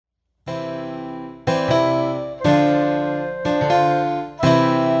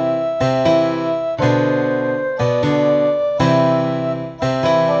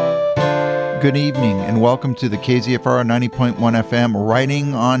Good evening and welcome to the KZFR 90.1 FM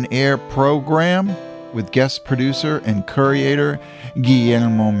Writing on Air program with guest producer and curator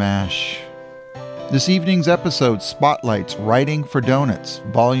Guillermo Mash. This evening's episode spotlights Writing for Donuts,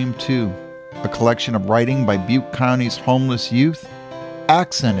 Volume 2, a collection of writing by Butte County's homeless youth,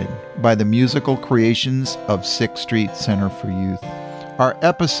 accented by the musical creations of 6th Street Center for Youth. Our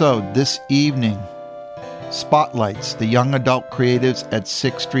episode this evening spotlights the young adult creatives at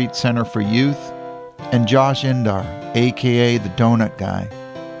 6th Street Center for Youth and Josh Indar, aka the Donut Guy,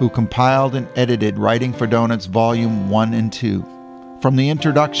 who compiled and edited Writing for Donuts Volume 1 and 2. From the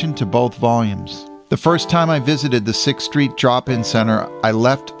introduction to both volumes. The first time I visited the 6th Street Drop-In Center, I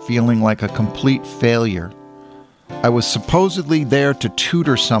left feeling like a complete failure. I was supposedly there to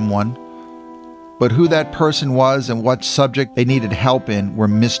tutor someone, but who that person was and what subject they needed help in were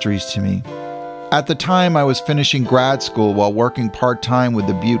mysteries to me. At the time, I was finishing grad school while working part-time with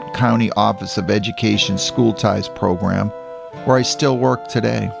the Butte County Office of Education School Ties program, where I still work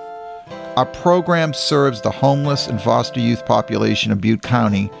today. Our program serves the homeless and foster youth population of Butte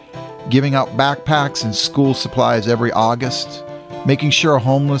County, giving out backpacks and school supplies every August, making sure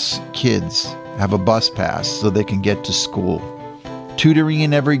homeless kids have a bus pass so they can get to school, tutoring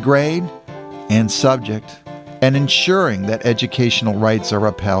in every grade and subject, and ensuring that educational rights are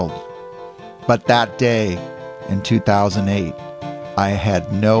upheld. But that day, in 2008, I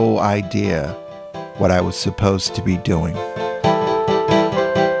had no idea what I was supposed to be doing.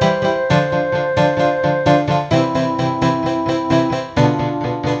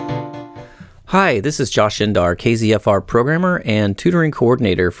 Hi, this is Josh Indar, KZFR programmer and tutoring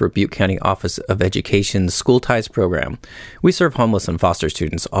coordinator for Butte County Office of Education's School Ties program. We serve homeless and foster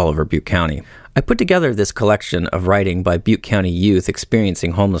students all over Butte County. I put together this collection of writing by Butte County youth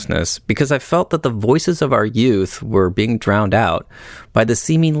experiencing homelessness because I felt that the voices of our youth were being drowned out by the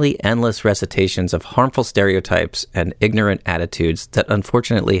seemingly endless recitations of harmful stereotypes and ignorant attitudes that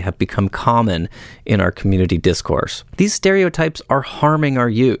unfortunately have become common in our community discourse. These stereotypes are harming our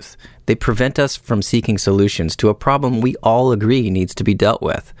youth. They prevent us from seeking solutions to a problem we all agree needs to be dealt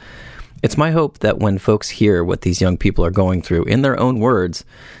with. It's my hope that when folks hear what these young people are going through in their own words,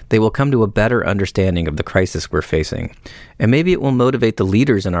 they will come to a better understanding of the crisis we're facing. And maybe it will motivate the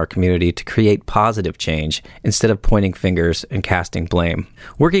leaders in our community to create positive change instead of pointing fingers and casting blame.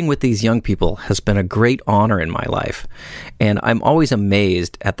 Working with these young people has been a great honor in my life, and I'm always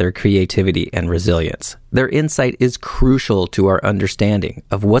amazed at their creativity and resilience. Their insight is crucial to our understanding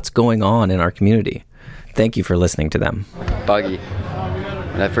of what's going on in our community. Thank you for listening to them. Buggy.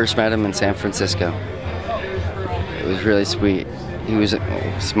 When I first met him in San Francisco, it was really sweet. He was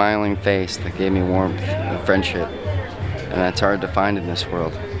a smiling face that gave me warmth and friendship, and that's hard to find in this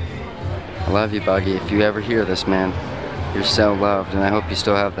world. I love you, Buggy. If you ever hear this, man, you're so loved, and I hope you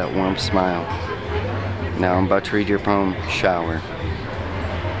still have that warm smile. Now I'm about to read your poem, Shower.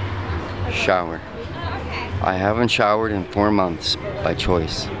 Shower. I haven't showered in 4 months by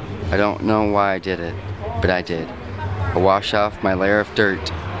choice. I don't know why I did it, but I did. I wash off my layer of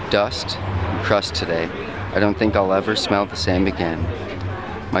dirt, dust, and crust today. I don't think I'll ever smell the same again.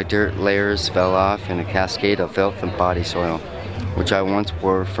 My dirt layers fell off in a cascade of filth and body soil, which I once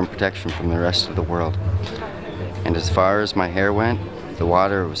wore from protection from the rest of the world. And as far as my hair went, the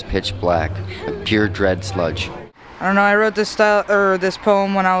water was pitch black, like pure dread sludge. I don't know, I wrote this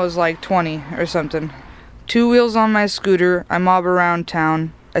poem when I was like 20 or something. 2 wheels on my scooter, I mob around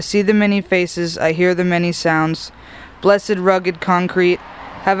town. I see the many faces, I hear the many sounds. Blessed rugged concrete,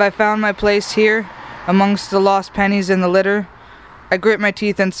 have I found my place here, amongst the lost pennies in the litter? I grit my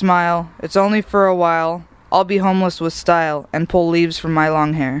teeth and smile, it's only for a while. I'll be homeless with style, and pull leaves from my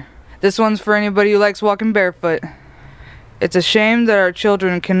long hair. This one's for anybody who likes walking barefoot. It's a shame that our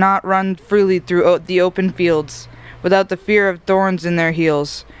children cannot run freely through the open fields, without the fear of thorns in their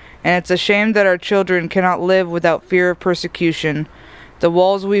heels. And it's a shame that our children cannot live without fear of persecution. The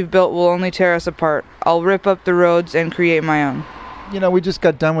walls we've built will only tear us apart. I'll rip up the roads and create my own. You know, we just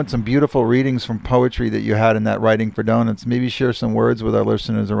got done with some beautiful readings from poetry that you had in that Writing for Donuts. Maybe share some words with our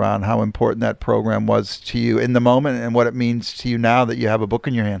listeners around how important that program was to you in the moment and what it means to you now that you have a book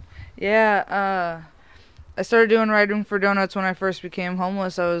in your hand. Yeah, I started doing Writing for Donuts when I first became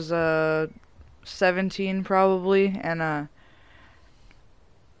homeless. I was 17 probably, and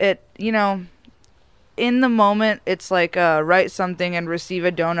in the moment, it's like write something and receive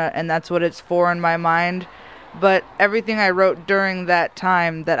a donut, and that's what it's for in my mind. But everything I wrote during that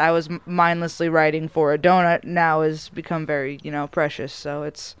time that I was mindlessly writing for a donut now has become very, precious. So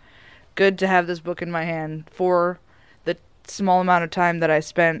it's good to have this book in my hand for the small amount of time that I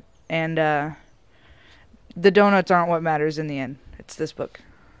spent, and the donuts aren't what matters in the end. It's this book.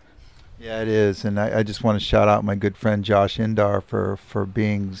 Yeah, it is. And I just want to shout out my good friend Josh Indar for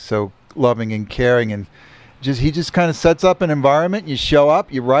being so loving and caring. And he just kind of sets up an environment. You show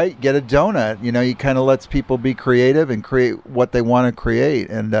up, you write, get a donut. You know, he kind of lets people be creative and create what they want to create.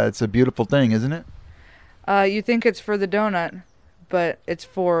 And it's a beautiful thing, isn't it? You think it's for the donut, but it's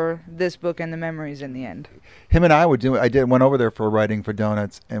for this book and the memories in the end. Him and I went over there for writing for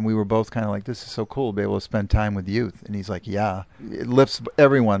donuts, and we were both kind of like, this is so cool to be able to spend time with youth. And he's like, yeah, it lifts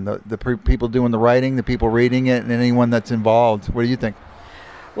everyone, the people doing the writing, the people reading it, and anyone that's involved. What do you think?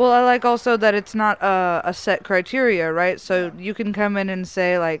 Well, I like also that it's not a set criteria, right? So you can come in and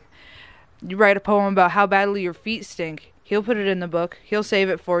say, like, you write a poem about how badly your feet stink. He'll put it in the book. He'll save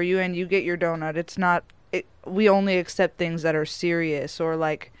it for you, and you get your donut. It's not... we only accept things that are serious or,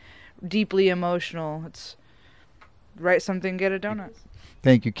 like, deeply emotional. It's write something, get a donut.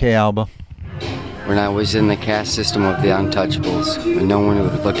 Thank you, Kay Alba. When I was in the caste system of the untouchables, when no one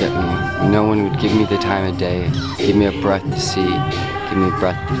would look at me, when no one would give me the time of day, give me a breath to see, give me a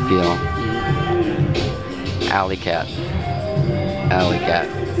breath to feel. Alley cat. Alley cat.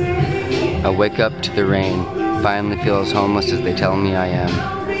 I wake up to the rain, finally feel as homeless as they tell me I am.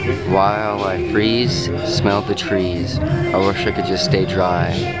 While I freeze, smell the trees. I wish I could just stay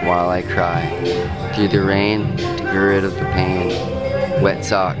dry while I cry. Through the rain, to get rid of the pain. Wet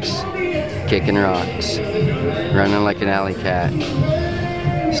socks, kicking rocks, running like an alley cat.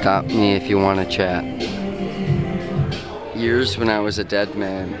 Stop me if you want to chat. Years when I was a dead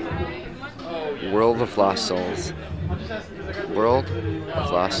man. World of lost souls. World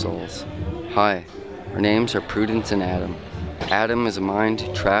of lost souls. Hi, our names are Prudence and Adam. Adam is a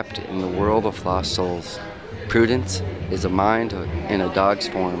mind trapped in the world of lost souls. Prudence is a mind in a dog's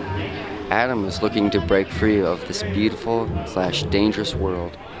form. Adam is looking to break free of this beautiful/dangerous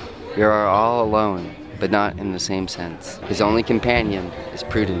world. We are all alone, but not in the same sense. His only companion is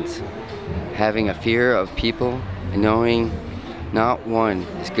Prudence. Having a fear of people and knowing not one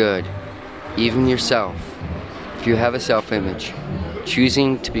is good, even yourself. If you have a self-image,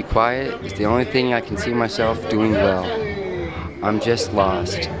 choosing to be quiet is the only thing I can see myself doing well. I'm just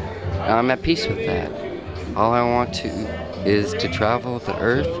lost, and I'm at peace with that. All I want is to travel the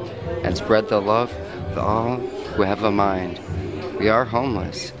earth and spread the love with all who have a mind. We are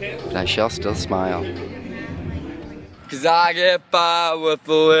homeless, but I shall still smile. 'Cause I get by with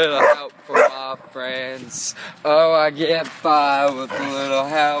a little help from my friends. Oh, I get by with a little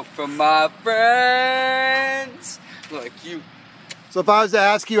help from my friends. Like you. So if I was to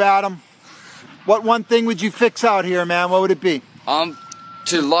ask you, Adam, what one thing would you fix out here, man? What would it be?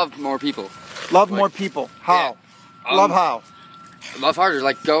 To love more people. Love more people. How? Yeah. Love how? Love harder.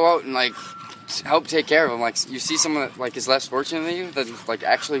 Like, go out and, like, help take care of them. Like, you see someone that, like, is less fortunate than you, then, like,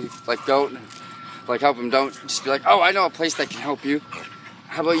 actually, like, go and, like, help them. Don't just be like, oh, I know a place that can help you.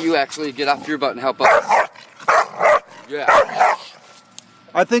 How about you actually get off your butt and help us? Yeah.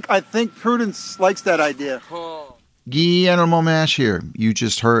 I think Prudence likes that idea. Guillermo Mash here. You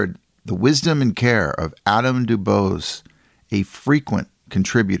just heard the wisdom and care of Adam Dubose, a frequent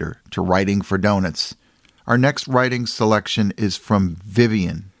contributor to Writing for Donuts. Our next writing selection is from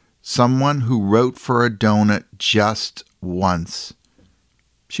Vivian, someone who wrote for a donut just once.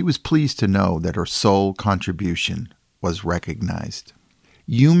 She was pleased to know that her sole contribution was recognized.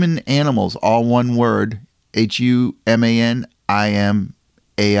 Human animals, all one word, HUMANIMALS.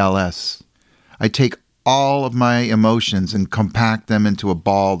 I take all of my emotions and compact them into a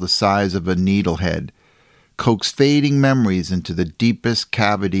ball the size of a needlehead, coax fading memories into the deepest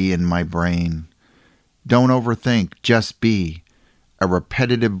cavity in my brain. Don't overthink, just be. A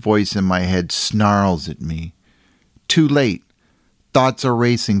repetitive voice in my head snarls at me. Too late. Thoughts are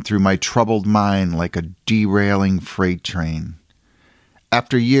racing through my troubled mind like a derailing freight train.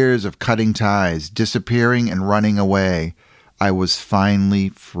 After years of cutting ties, disappearing and running away, I was finally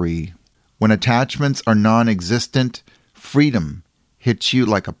free. When attachments are non-existent, freedom hits you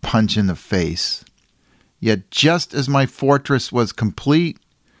like a punch in the face. Yet just as my fortress was complete,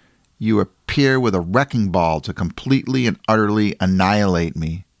 you appear with a wrecking ball to completely and utterly annihilate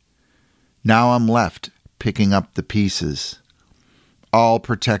me. Now I'm left picking up the pieces. All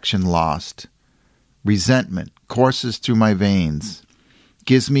protection lost. Resentment courses through my veins,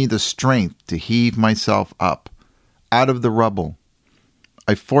 gives me the strength to heave myself up, out of the rubble.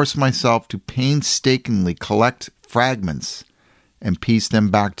 I force myself to painstakingly collect fragments and piece them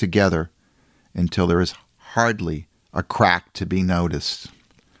back together until there is hardly a crack to be noticed.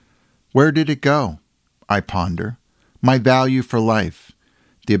 Where did it go? I ponder. My value for life,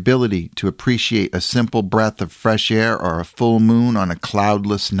 the ability to appreciate a simple breath of fresh air or a full moon on a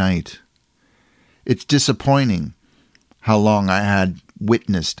cloudless night. It's disappointing how long I had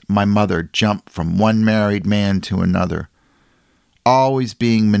witnessed my mother jump from one married man to another, always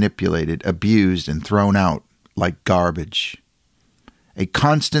being manipulated, abused, and thrown out like garbage. A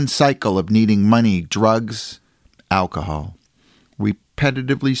constant cycle of needing money, drugs, alcohol,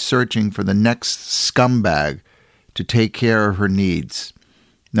 repetitively searching for the next scumbag to take care of her needs,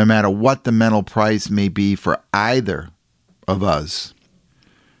 no matter what the mental price may be for either of us.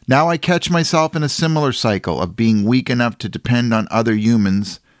 Now I catch myself in a similar cycle of being weak enough to depend on other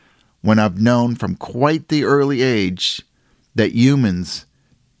humans when I've known from quite the early age that humans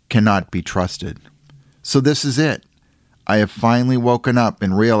cannot be trusted. So this is it. I have finally woken up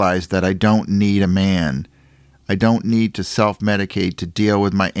and realized that I don't need a man. I don't need to self-medicate to deal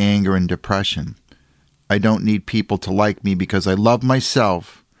with my anger and depression. I don't need people to like me because I love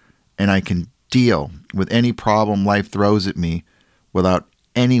myself and I can deal with any problem life throws at me without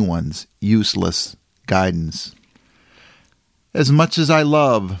anyone's useless guidance. As much as I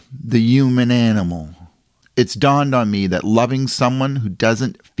love the human animal, it's dawned on me that loving someone who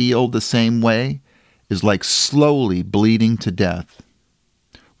doesn't feel the same way is like slowly bleeding to death.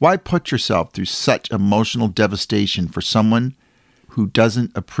 Why put yourself through such emotional devastation for someone who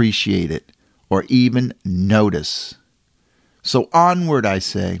doesn't appreciate it or even notice? So onward, I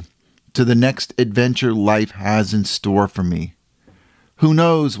say, to the next adventure life has in store for me. Who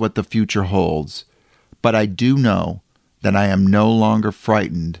knows what the future holds, but I do know that I am no longer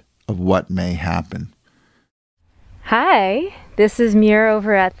frightened of what may happen. Hi, this is Muir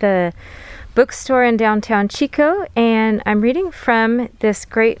over at the bookstore in downtown Chico, and I'm reading from this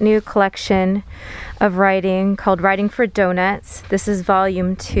great new collection of writing called Writing for Donuts. This is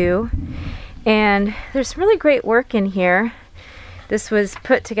volume 2, and there's some really great work in here. This was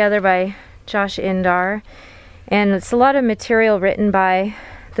put together by Josh Indar, and it's a lot of material written by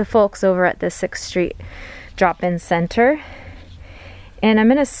the folks over at the 6th Street Drop-In Center. And I'm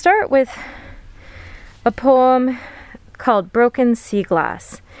going to start with a poem called Broken Sea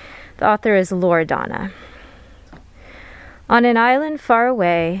Glass. The author is Loredana. On an island far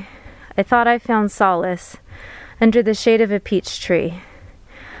away, I thought I found solace under the shade of a peach tree.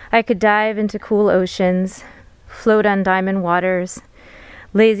 I could dive into cool oceans, float on diamond waters,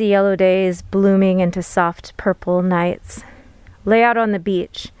 lazy yellow days blooming into soft purple nights, lay out on the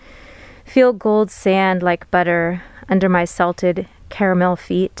beach, feel gold sand like butter under my salted caramel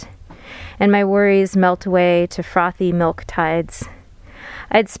feet, and my worries melt away to frothy milk tides.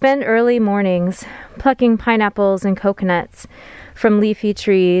 I'd spend early mornings plucking pineapples and coconuts from leafy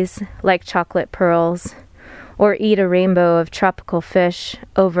trees like chocolate pearls, or eat a rainbow of tropical fish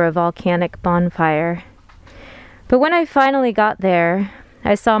over a volcanic bonfire. But when I finally got there,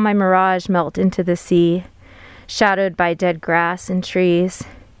 I saw my mirage melt into the sea, shadowed by dead grass and trees,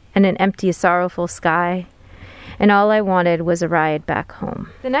 and an empty, sorrowful sky, and all I wanted was a ride back home.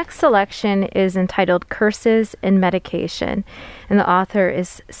 The next selection is entitled Curses and Medication, and the author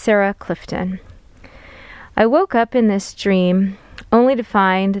is Sarah Clifton. I woke up in this dream only to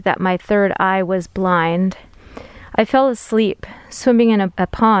find that my third eye was blind. I fell asleep, swimming in a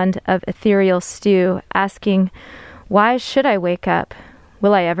pond of ethereal stew, asking, why should I wake up?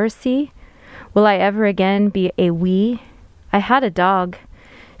 Will I ever see? Will I ever again be a we? I had a dog.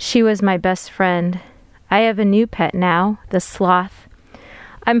 She was my best friend. I have a new pet now, the sloth.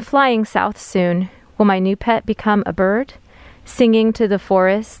 I'm flying south soon. Will my new pet become a bird, singing to the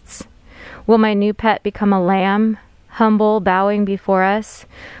forests? Will my new pet become a lamb, humble, bowing before us,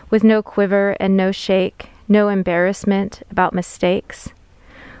 with no quiver and no shake, no embarrassment about mistakes?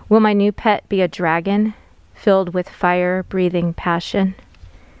 Will my new pet be a dragon, filled with fire-breathing passion?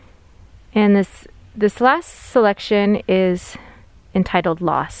 And this last selection is entitled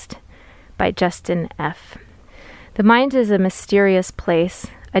Lost by Justin F. The mind is a mysterious place,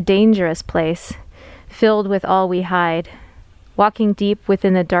 a dangerous place, filled with all we hide, walking deep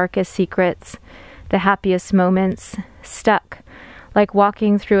within the darkest secrets, the happiest moments, stuck, like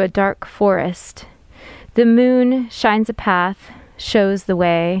walking through a dark forest. The moon shines a path, shows the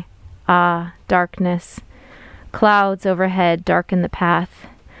way. Ah, darkness. Clouds overhead darken the path.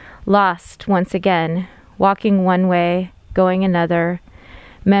 Lost once again, walking one way, going another.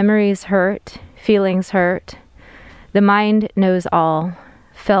 Memories hurt, feelings hurt. The mind knows all,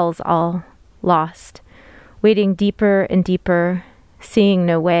 fells all, lost. Wading deeper and deeper, seeing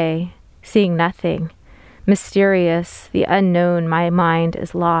no way, seeing nothing. Mysterious, the unknown, my mind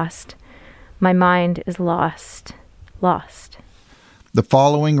is lost. My mind is lost, lost. The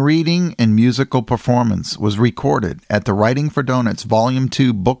following reading and musical performance was recorded at the Writing for Donuts Volume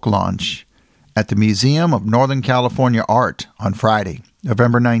 2 book launch at the Museum of Northern California Art on Friday,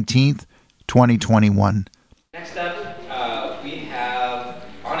 November 19th, 2021. Next up, we have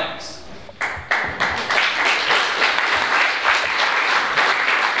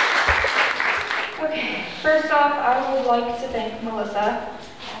First off, I would like to thank Melissa.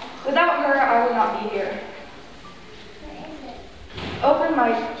 Without her, I would not be here. Open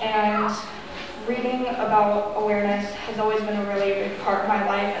mic and reading about awareness has always been a really big part of my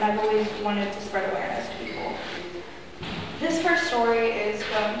life, and I've always wanted to spread awareness to people. This first story is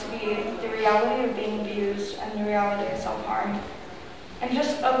going to be the reality of being abused and the reality of self-harm, and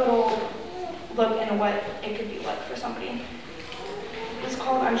just a little look into what it could be like for somebody. It's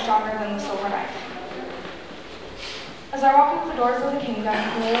called I'm Stronger Than the Silver Knife. As I walk into the doors of the kingdom,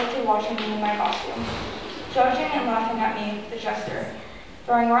 loyalty watching me in my costume, judging and laughing at me, the jester,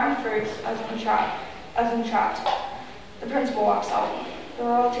 throwing rotten fruits as entrapped. The principal walks out. The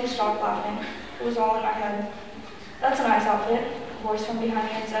royalty stopped laughing. It was all in my head. That's a nice outfit, a voice from behind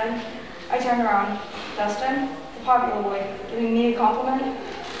me had said. I turned around. Dustin, the popular boy, giving me a compliment.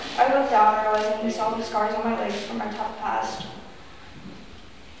 I looked down, realizing he saw the scars on my legs from my tough past.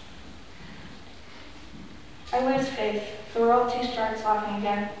 I lose faith. The royalty starts laughing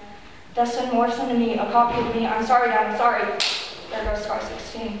again. Dustin morphs into me, a copy of me. I'm sorry, Dad, I'm sorry. There goes Scar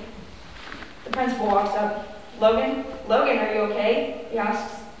 16. The principal walks up. Logan, are you okay? He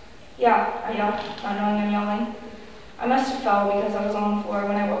asks. Yeah, I yell, not knowing I'm yelling. I must have fell because I was on the floor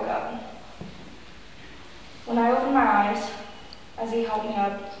when I woke up. When I opened my eyes, as he helped me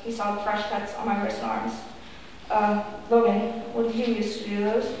up, he saw the fresh cuts on my wrists and arms. Logan, what did you use to do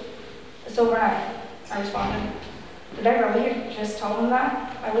those? A silver knife, I responded. Did I really just tell him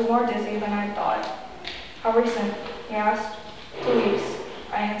that? I was more dizzy than I thought. How recent? He asked. 2 weeks,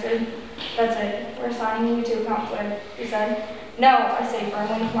 I answered. That's it. We're assigning you to a conflict, he said. No, I say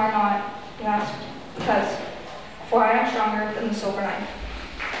firmly. Why not? He asked. Because, for I am stronger than the silver knife.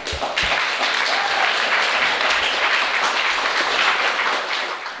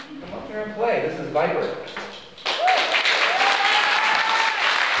 Come up here and play. This is Viper.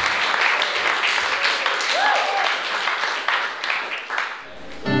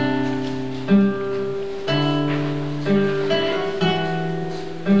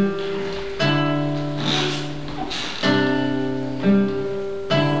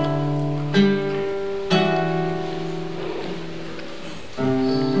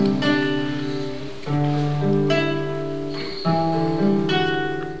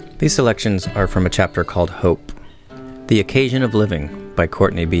 These selections are from a chapter called Hope. The Occasion of Living by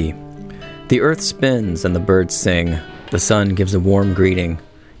Courtney B. The earth spins and the birds sing. The sun gives a warm greeting.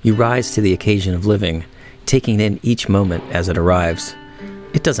 You rise to the occasion of living, taking in each moment as it arrives.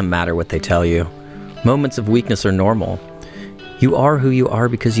 It doesn't matter what they tell you. Moments of weakness are normal. You are who you are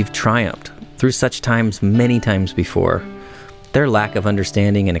because you've triumphed through such times many times before. Their lack of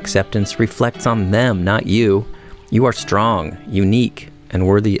understanding and acceptance reflects on them, not you. You are strong, unique, and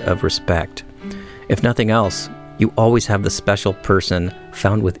worthy of respect. If nothing else, you always have the special person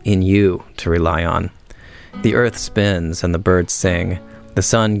found within you to rely on. The earth spins and the birds sing. The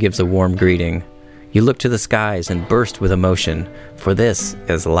sun gives a warm greeting. You look to the skies and burst with emotion, for this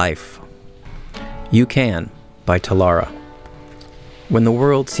is life. You Can by Talara. When the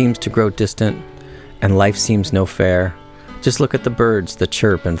world seems to grow distant and life seems no fair, just look at the birds that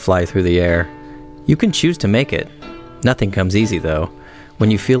chirp and fly through the air. You can choose to make it. Nothing comes easy, though. When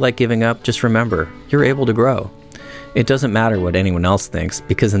you feel like giving up, just remember, you're able to grow. It doesn't matter what anyone else thinks,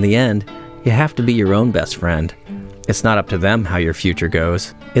 because in the end, you have to be your own best friend. It's not up to them how your future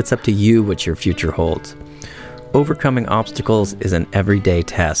goes. It's up to you what your future holds. Overcoming obstacles is an everyday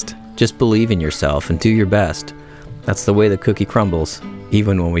test. Just believe in yourself and do your best. That's the way the cookie crumbles,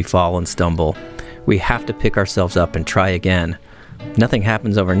 even when we fall and stumble. We have to pick ourselves up and try again. Nothing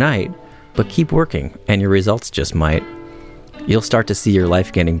happens overnight, but keep working and your results just might. You'll start to see your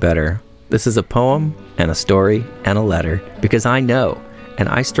life getting better. This is a poem and a story and a letter because I know, and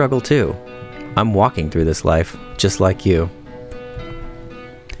I struggle too. I'm walking through this life just like you.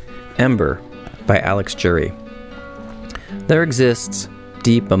 Ember by Alex Jury. There exists,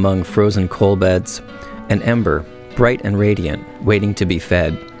 deep among frozen coal beds, an ember, bright and radiant, waiting to be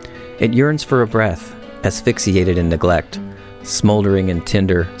fed. It yearns for a breath, asphyxiated in neglect, smoldering in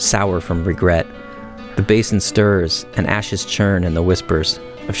tinder, sour from regret. The basin stirs, and ashes churn in the whispers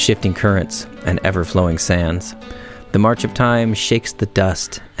of shifting currents and ever-flowing sands. The march of time shakes the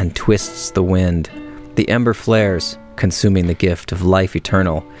dust and twists the wind. The ember flares, consuming the gift of life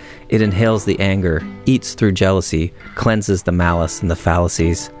eternal. It inhales the anger, eats through jealousy, cleanses the malice and the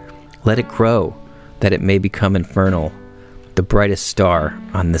fallacies. Let it grow, that it may become infernal, the brightest star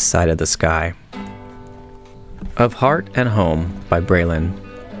on this side of the sky. Of Heart and Home by Braylon.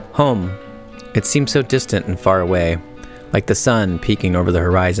 Home. It seems so distant and far away, like the sun peeking over the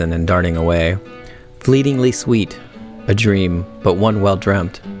horizon and darting away. Fleetingly sweet, a dream, but one well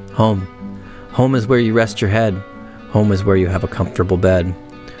dreamt. Home. Home is where you rest your head. Home is where you have a comfortable bed.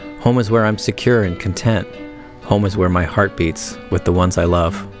 Home is where I'm secure and content. Home is where my heart beats with the ones I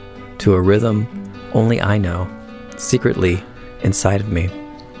love, to a rhythm only I know, secretly inside of me.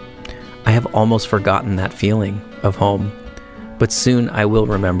 I have almost forgotten that feeling of home, but soon I will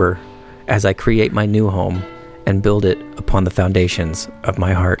remember as I create my new home and build it upon the foundations of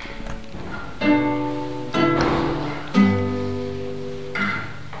my heart.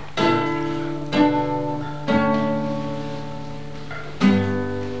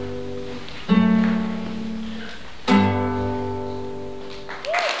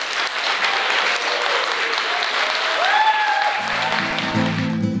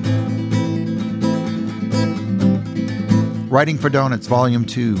 Writing for Donuts, Volume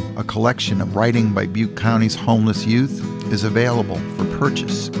 2, a collection of writing by Butte County's homeless youth, is available for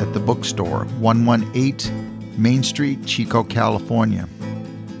purchase at the bookstore, 118 Main Street, Chico, California.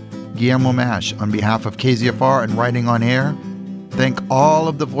 Guillermo Mash, on behalf of KZFR and Writing on Air, thank all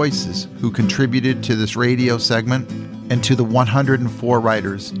of the voices who contributed to this radio segment and to the 104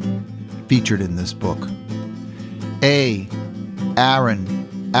 writers featured in this book. A.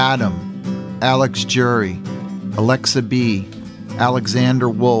 Aaron, Adam, Alex Jury, Alexa B., Alexander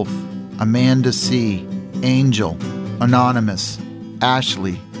Wolf, Amanda C., Angel, Anonymous,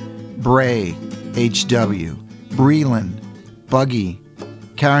 Ashley, Bray, H.W., Breland, Buggy,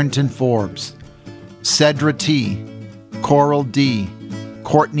 Carrington Forbes, Cedra T., Coral D.,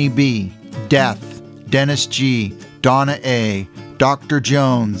 Courtney B., Death, Dennis G., Donna A., Dr.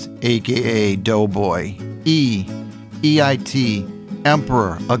 Jones, a.k.a. Doughboy, E., EIT,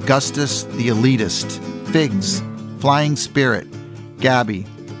 Emperor, Augustus the Elitist, Figs, Flying Spirit, Gabby,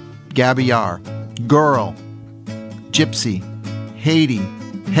 Gabby R, Girl, Gypsy, Haiti,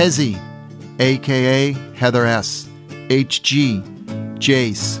 Hezi, a.k.a. Heather S, HG,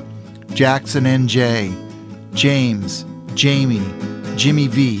 Jace, Jackson NJ, James, Jamie, Jimmy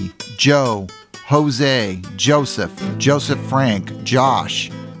V, Joe, Jose, Joseph, Joseph Frank,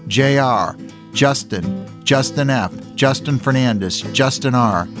 Josh, JR, Justin, Justin F, Justin Fernandez, Justin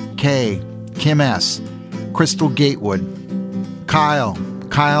R, K, Kim S, Crystal Gatewood, Kyle,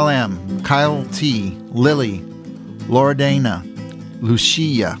 Kyle M, Kyle T, Lily, Loredana,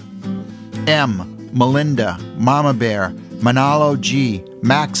 Lucia, M, Melinda, Mama Bear, Manalo G,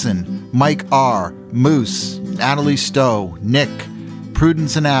 Maxon, Mike R, Moose, Natalie Stowe, Nick,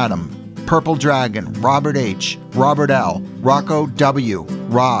 Prudence and Adam, Purple Dragon, Robert H, Robert L, Rocco W,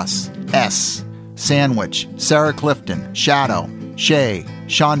 Ross, S, Sandwich, Sarah Clifton, Shadow, Shay,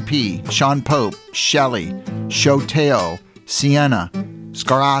 Sean P, Sean Pope, Shelley, Shoteo, Sienna,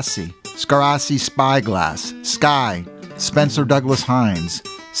 Scarassi, Scarassi Spyglass, Sky, Spencer Douglas Hines,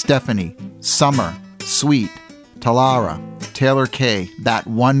 Stephanie, Summer, Sweet, Talara, Taylor K, That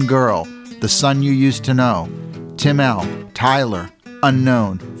One Girl, The Son You Used to Know, Tim L, Tyler,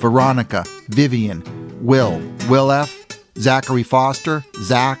 Unknown, Veronica, Vivian, Will F, Zachary Foster,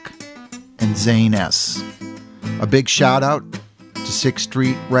 Zach, and Zane S. A big shout out to 6th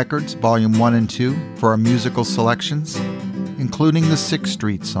Street Records, Volume 1 and 2, for our musical selections, including the 6th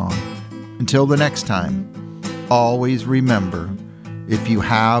Street song. Until the next time, always remember, if you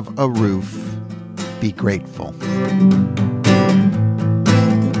have a roof, be grateful.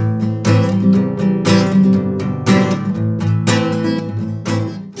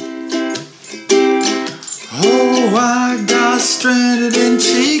 Oh, I got stranded in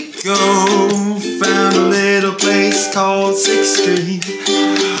Chico, found a little place called 6th Street.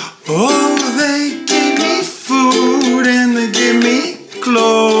 Oh, they gave me food and they gave me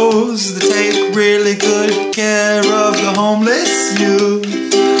clothes. They take really good care of the homeless youth.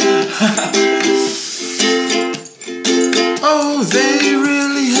 Oh, they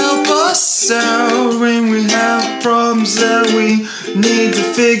really help us out when we have problems that we need to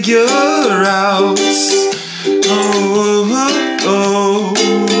figure out. Oh,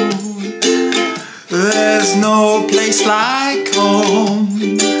 there's no place like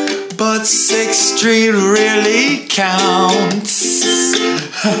home, but 6th Street really counts.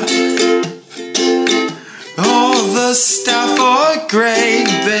 All the staff are great,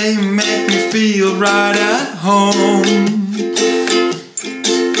 they make me feel right at home.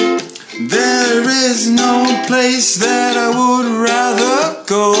 There is no place that I would rather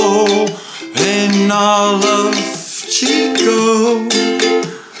go in all of Chico.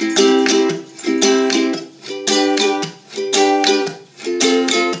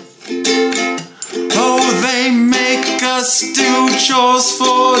 Oh, they make us do chores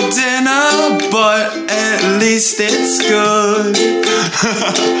for dinner, but at least it's good.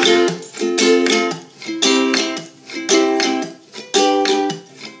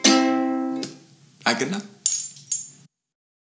 I got nothing.